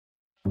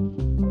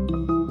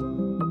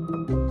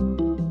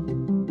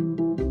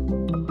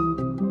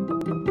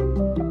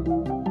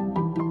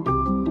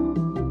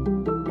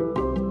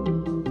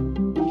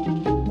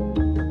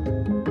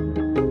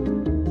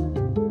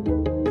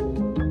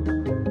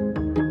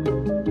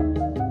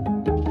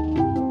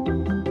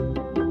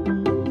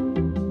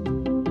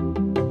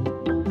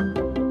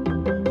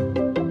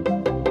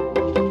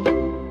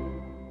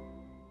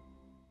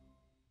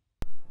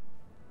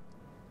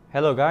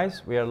Hello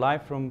guys, we are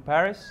live from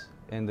Paris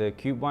in the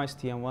Cubewise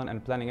TM1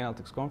 and Planning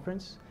Analytics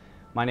Conference.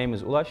 My name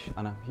is Ulas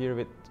and I'm here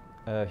with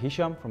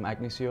Hicham from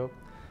Agnicio,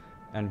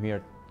 and we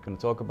are going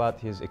to talk about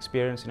his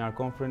experience in our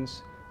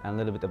conference and a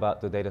little bit about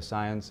the data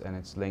science and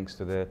its links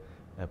to the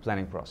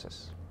planning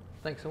process.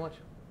 Thanks so much.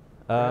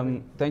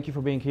 Thank you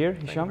for being here,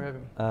 Hicham. Thank you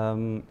for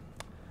having me.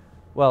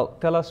 Well,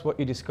 tell us what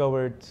you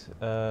discovered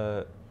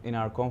in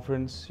our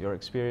conference, your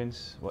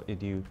experience. What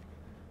did you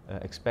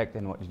expect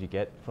and what did you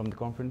get from the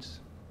conference?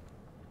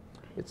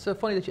 It's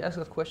funny that you asked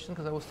that question,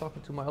 because I was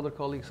talking to my other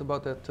colleagues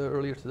about that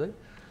earlier today.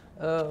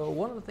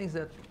 One of the things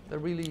that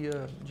really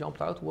jumped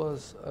out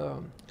was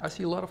I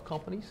see a lot of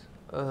companies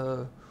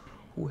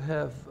who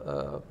have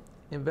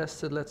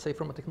invested, let's say,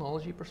 from a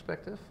technology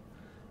perspective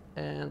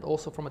and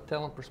also from a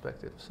talent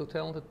perspective. So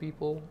talented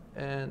people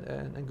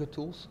and good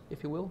tools,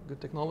 if you will,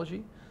 good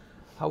technology.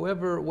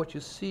 However, what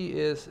you see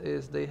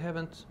is they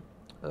haven't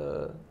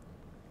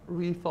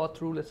really thought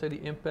through, let's say,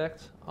 the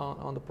impact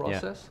on the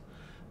process. Yeah.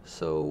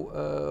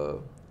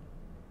 So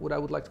what I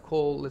would like to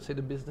call, let's say,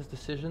 the business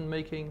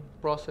decision-making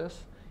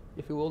process,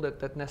 if you will,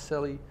 that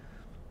necessarily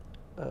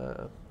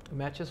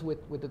matches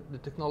with the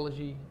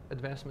technology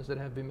advancements that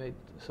have been made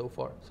so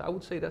far. So I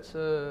would say that's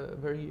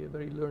very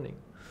good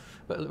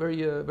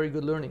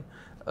learning.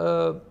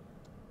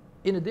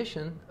 In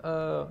addition,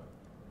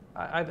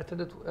 I've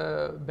attended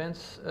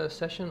Ben's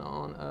session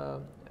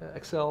on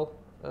Excel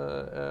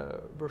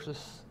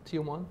versus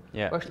TM1.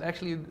 Yeah.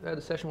 Actually,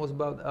 the session was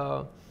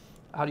about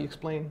how do you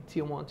explain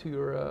TM1 to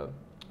your,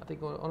 I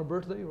think on a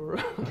birthday or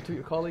to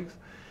your colleagues.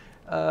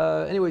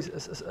 Anyways,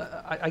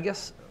 I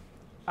guess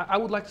I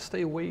would like to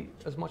stay away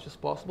as much as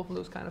possible from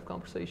those kind of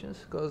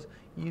conversations, because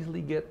you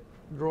easily get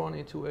drawn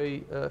into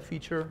a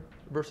feature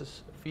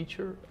versus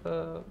feature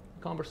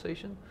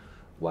conversation.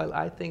 While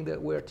I think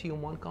that where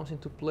TM1 comes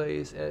into play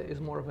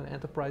is more of an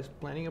enterprise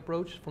planning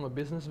approach from a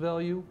business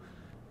value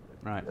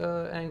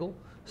angle.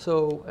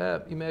 So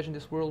imagine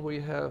this world where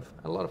you have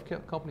a lot of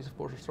companies, of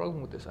course, are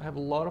struggling with this. I have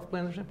a lot of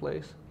planners in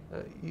place,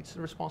 each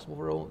responsible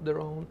for their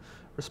own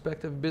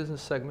respective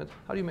business segment.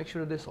 How do you make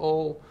sure that this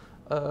all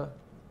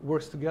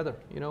works together,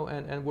 you know,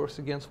 and works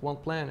against one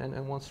plan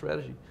and one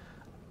strategy?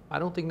 I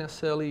don't think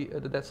necessarily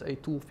that that's a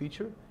tool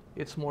feature.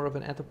 It's more of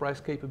an enterprise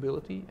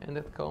capability, and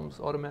that comes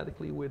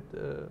automatically with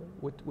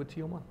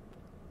TM1.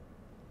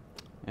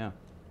 Yeah.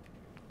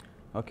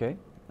 Okay.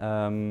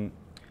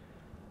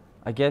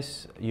 I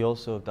guess you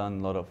also have done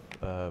a lot of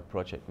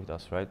projects with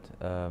us, right?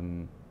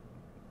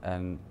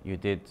 And you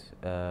did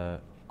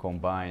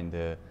combine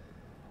the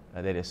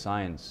data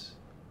science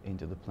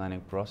into the planning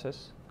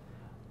process.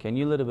 Can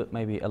you a little bit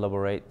maybe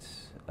elaborate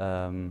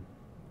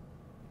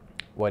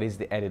what is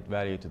the added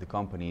value to the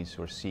companies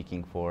who are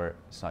seeking for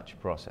such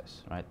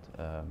process, right?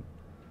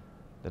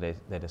 The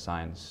data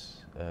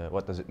science,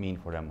 what does it mean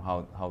for them?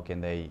 How can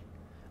they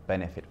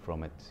benefit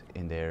from it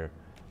in their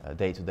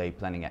day-to-day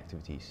planning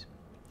activities?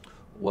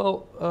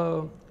 Well,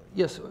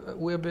 yes,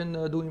 we have been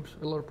doing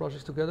a lot of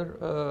projects together.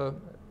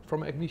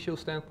 From an Agnicio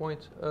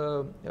standpoint,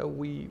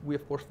 we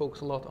of course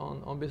focus a lot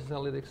on business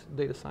analytics,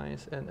 data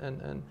science,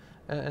 and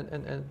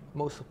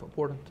most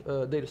important,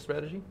 data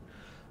strategy.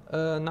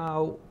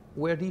 Now,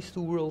 where these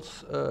two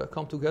worlds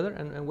come together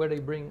and where they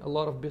bring a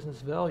lot of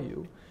business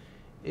value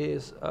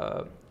is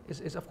of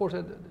course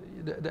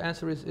the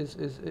answer is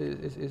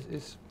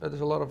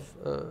there's a lot of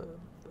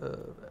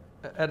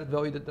added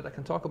value that I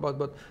can talk about,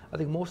 but I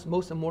think most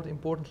and more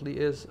importantly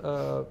is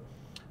the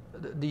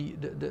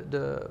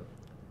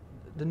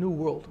new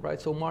world,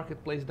 right? So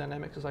marketplace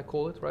dynamics, as I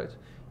call it, right?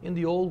 In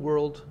the old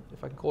world,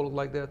 if I can call it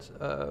like that,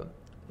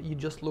 you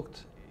just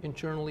looked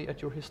internally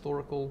at your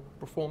historical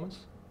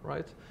performance,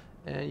 right?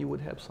 And you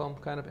would have some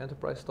kind of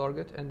enterprise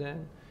target, and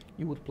then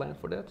you would plan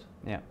for that.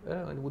 Yeah.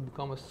 And it would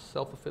become a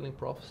self-fulfilling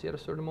prophecy at a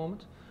certain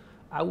moment.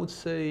 I would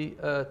say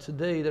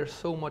today there's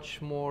so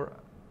much more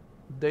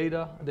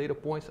data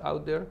points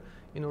out there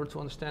in order to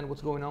understand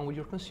what's going on with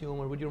your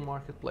consumer, with your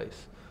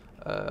marketplace.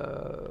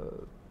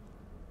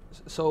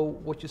 So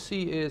what you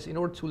see is, in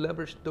order to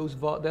leverage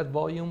that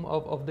volume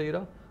of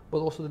data, but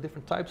also the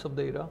different types of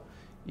data,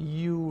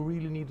 you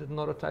really need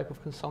another type of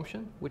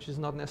consumption, which is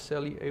not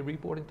necessarily a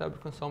reporting type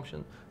of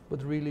consumption,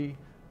 but really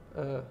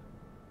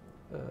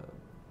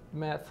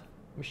math,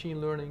 machine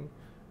learning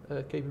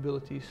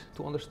capabilities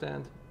to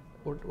understand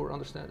or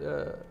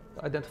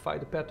identify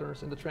the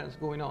patterns and the trends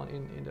going on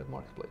in that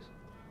marketplace.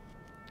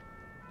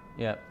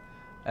 Yeah,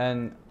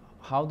 and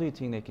how do you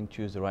think they can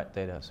choose the right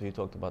data? So you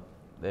talked about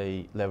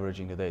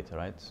leveraging the data,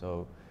 right?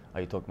 So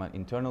are you talking about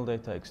internal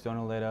data,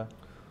 external data?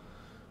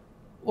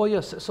 Well,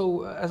 yes.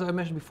 So as I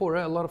mentioned before,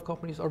 a lot of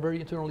companies are very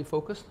internally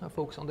focused,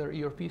 focus on their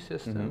ERP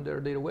system, their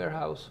data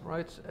warehouse,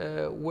 right?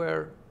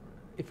 Where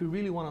if you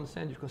really want to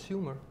understand your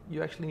consumer,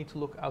 you actually need to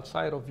look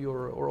outside of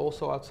or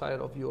also outside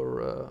of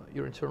your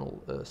internal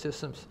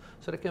systems.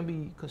 So that can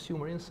be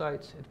consumer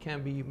insights, it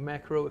can be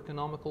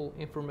macroeconomical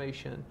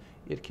information,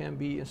 it can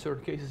be in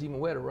certain cases even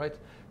weather, right?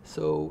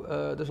 So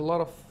there's a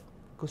lot of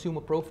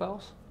consumer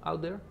profiles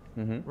out there,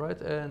 right?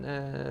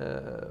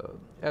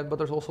 But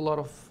there's also a lot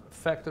of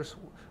factors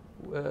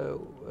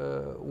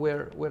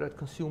where that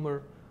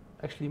consumer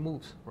actually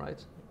moves,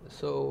 right?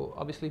 So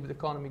obviously, if the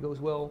economy goes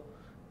well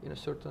in a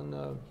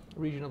certain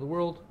region of the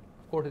world,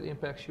 of course, it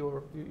impacts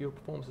your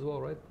performance as well,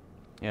 right?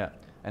 Yeah.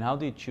 And how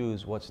do you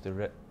choose what's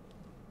the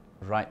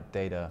right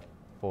data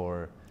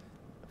for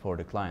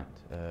the client,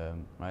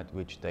 right?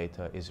 Which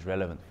data is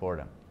relevant for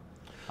them?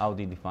 How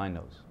do you define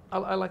those?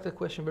 I like that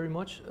question very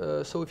much.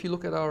 So if you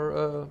look at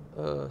our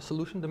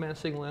solution, demand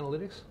signal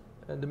analytics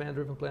and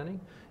demand-driven planning,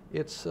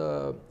 it's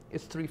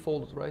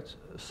threefold, right?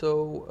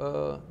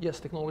 So yes,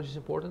 technology is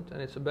important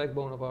and it's a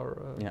backbone of our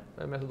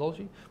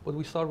methodology, but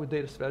we start with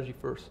data strategy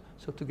first.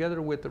 So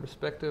together with the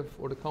respective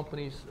or the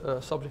company's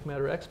subject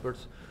matter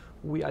experts,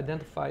 we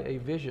identify a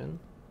vision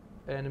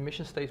and a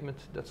mission statement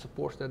that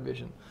supports that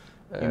vision.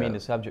 You mean the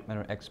subject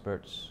matter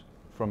experts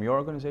from your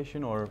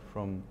organization or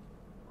from?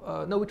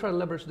 No, we try to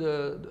leverage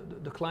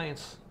the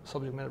client's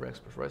subject matter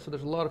experts, right? So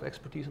there's a lot of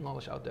expertise and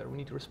knowledge out there. We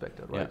need to respect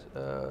that, right?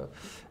 Yeah.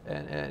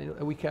 And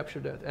we capture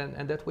that,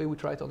 and that way we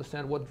try to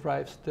understand what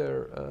drives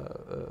their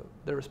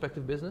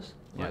respective business,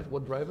 right?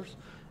 What drivers,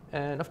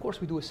 and of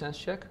course we do a sense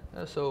check.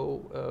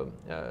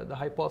 The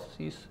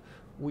hypotheses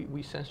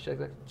we sense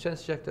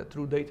check that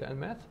through data and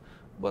math.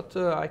 But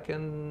I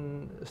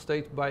can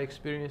state by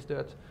experience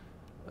that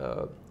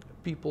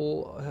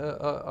people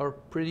are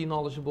pretty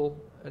knowledgeable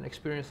and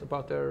experienced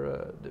about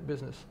their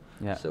business.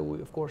 Yeah. So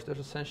of course there's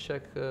a sense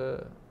check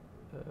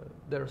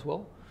there as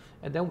well,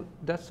 and then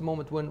that's the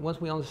moment when once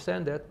we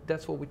understand that,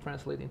 that's what we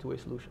translate into a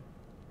solution.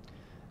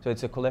 So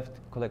it's a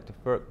collective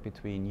work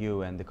between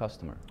you and the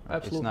customer. Right?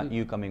 Absolutely. It's not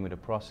you coming with a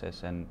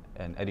process and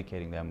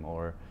educating them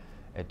or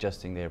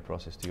adjusting their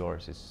process to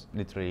yours. It's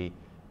literally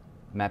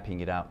mapping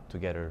it out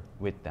together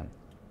with them.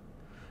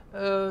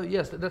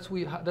 Yes,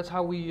 that's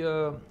how we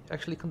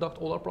actually conduct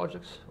all our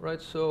projects,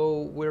 right?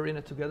 So we're in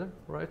it together,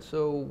 right?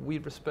 So we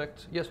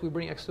respect, yes, we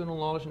bring external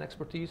knowledge and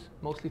expertise,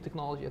 mostly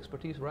technology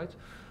expertise, right?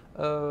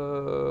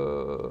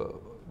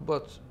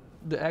 But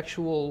the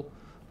actual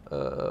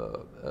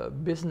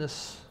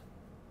business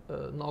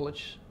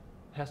knowledge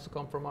has to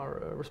come from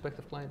our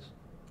respective clients.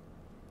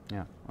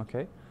 Yeah,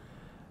 okay.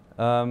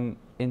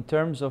 In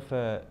terms of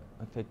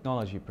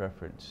technology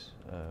preference,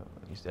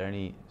 is there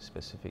any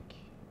specific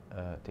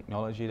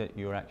technology that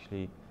you're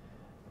actually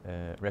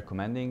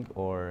recommending,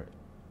 or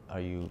are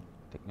you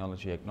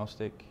technology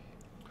agnostic?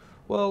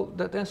 Well,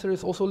 that answer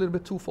is also a little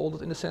bit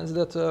twofold in the sense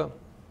that,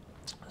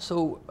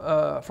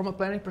 from a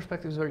planning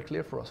perspective, it's very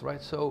clear for us,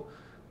 right? So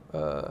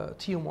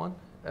TM1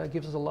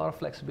 gives us a lot of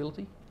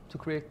flexibility to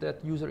create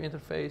that user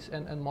interface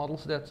and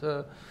models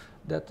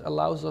that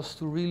allows us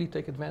to really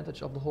take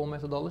advantage of the whole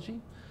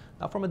methodology.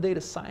 Now, from a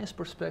data science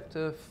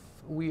perspective,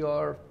 we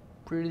are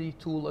pretty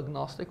tool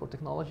agnostic or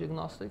technology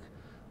agnostic.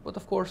 But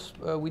of course,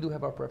 we do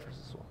have our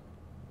preferences as well.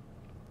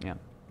 Yeah,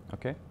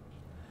 okay.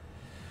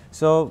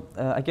 So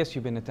I guess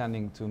you've been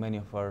attending to many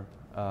of our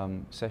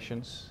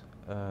sessions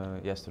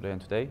yesterday and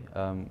today.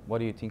 What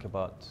do you think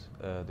about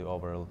the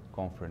overall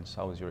conference?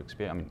 How was your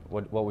experience? I mean,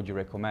 what would you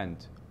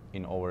recommend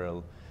in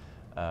overall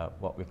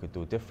what we could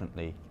do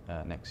differently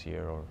next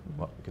year, or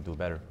what we could do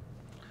better?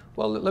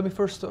 Well, let me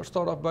first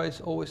start off by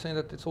always saying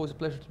that it's always a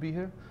pleasure to be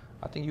here.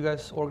 I think you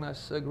guys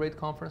organize great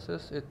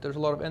conferences. There's a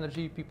lot of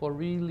energy. People are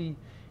really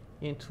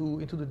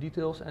into the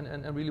details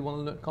and really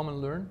want to come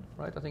and learn,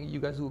 right? I think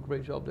you guys do a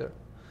great job there.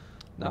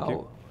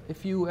 Now,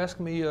 if you ask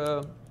me, you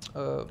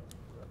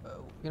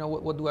know,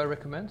 what do I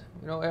recommend?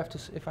 You know,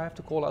 if I have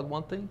to call out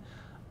one thing,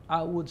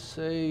 I would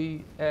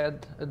say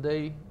add a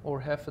day or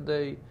half a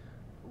day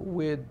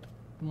with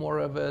more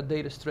of a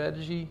data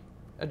strategy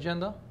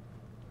agenda.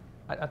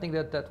 I think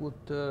that would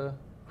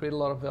create a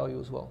lot of value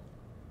as well.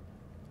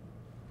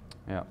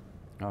 Yeah.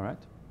 All right.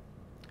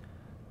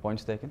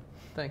 Points taken.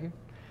 Thank you.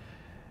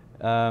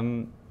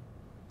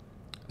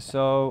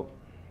 So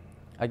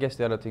I guess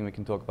the other thing we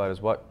can talk about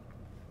is what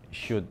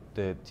should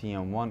the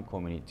TM1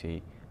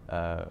 community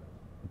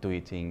do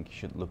you think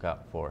should look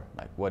out for?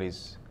 Like, what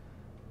is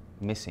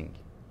missing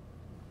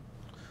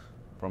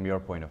from your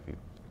point of view?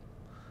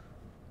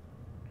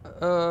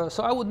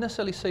 So I wouldn't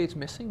necessarily say it's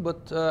missing,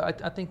 but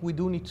I think we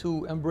do need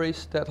to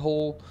embrace that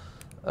whole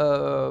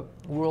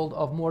world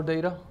of more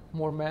data,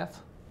 more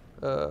math,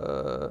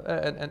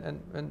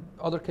 and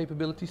other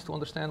capabilities to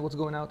understand what's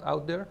going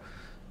out there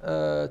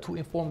to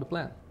inform the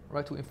plan,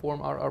 right? To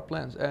inform our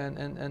plans.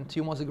 And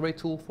TM1 is a great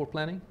tool for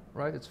planning,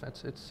 right? It's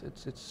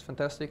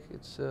fantastic.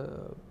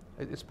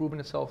 It's proven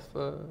itself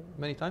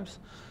many times.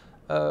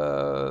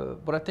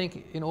 But I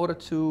think in order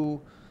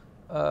to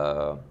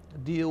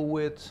deal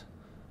with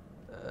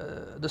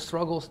the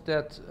struggles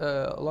that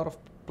a lot of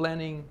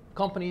planning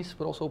companies,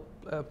 but also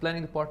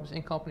planning departments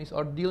in companies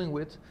are dealing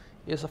with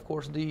is, of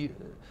course,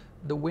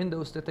 the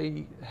windows that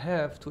they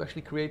have to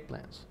actually create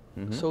plans.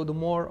 Mm-hmm. So the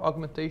more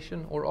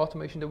augmentation or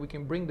automation that we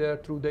can bring there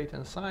through data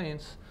and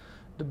science,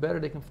 the better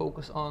they can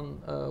focus on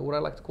what I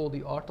like to call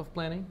the art of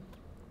planning,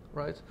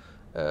 right?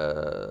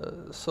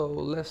 So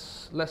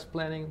less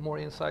planning, more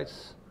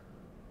insights.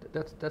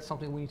 That's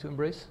something we need to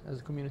embrace as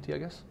a community, I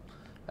guess.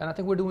 And I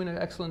think we're doing an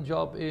excellent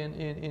job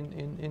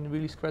in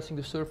really scratching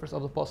the surface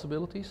of the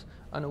possibilities.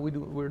 I know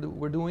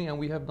we're doing, and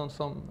we have done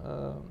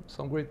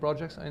some great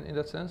projects in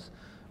that sense.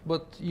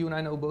 But you and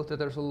I know both that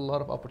there's a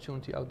lot of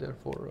opportunity out there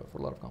for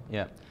a lot of companies.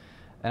 Yeah,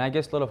 and I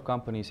guess a lot of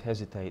companies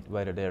hesitate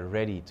whether they're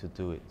ready to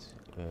do it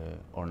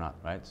or not,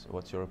 right? So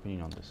what's your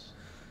opinion on this?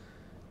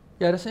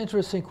 Yeah, that's an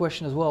interesting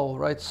question as well,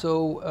 right? So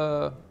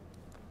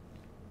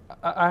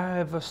I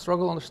have a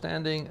struggle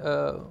understanding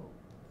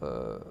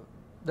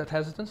that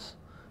hesitance,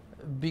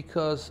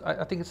 because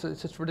I think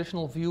it's a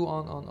traditional view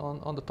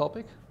on the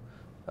topic.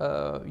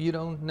 You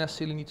don't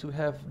necessarily need to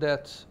have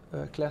that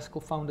classical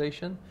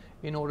foundation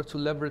in order to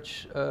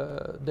leverage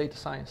data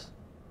science,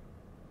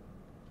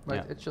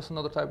 right? Yeah. It's just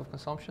another type of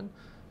consumption,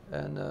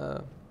 and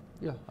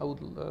yeah, I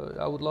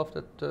would love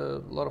that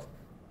a lot of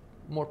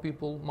more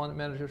people,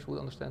 managers, would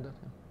understand that.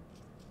 Yeah.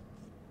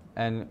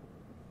 And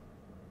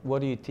what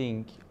do you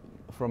think,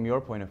 from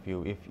your point of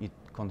view, if you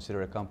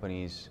consider a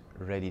company is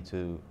ready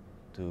to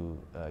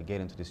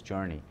get into this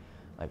journey?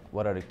 Like,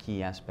 what are the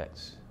key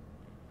aspects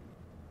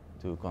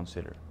to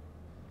consider?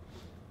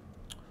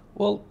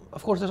 Well,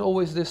 of course, there's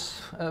always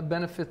this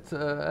benefit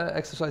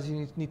exercise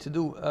you need to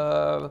do.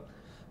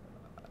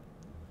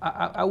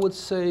 I would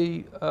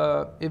say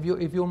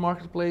if your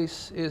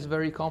marketplace is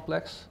very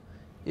complex,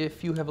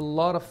 if you have a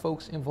lot of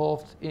folks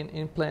involved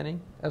in planning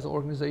as an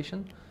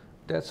organization,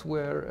 that's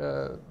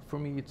where, for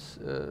me, it's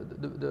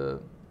the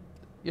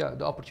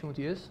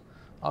opportunity is.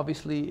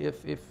 Obviously,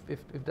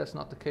 if that's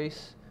not the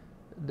case,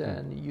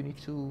 then you need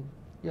to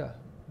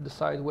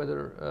decide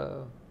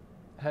whether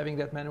having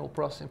that manual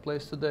process in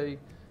place today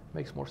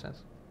makes more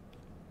sense.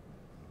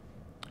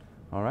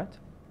 All right.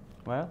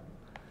 Well,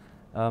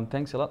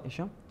 thanks a lot,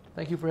 Hicham.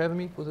 Thank you for having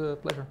me. It was a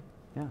pleasure.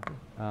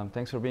 Yeah.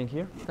 Thanks for being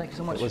here. Thank you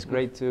so much. It was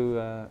great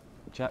to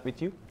chat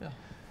with you.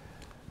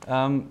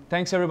 Yeah.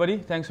 Thanks everybody.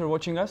 Thanks for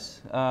watching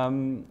us.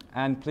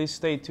 And please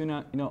stay tuned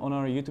on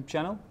our YouTube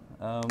channel.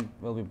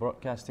 We'll be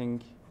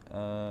broadcasting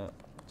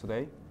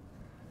today.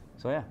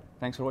 So yeah,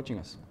 thanks for watching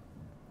us.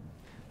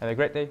 Have a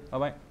great day. Bye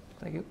bye.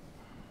 Thank you.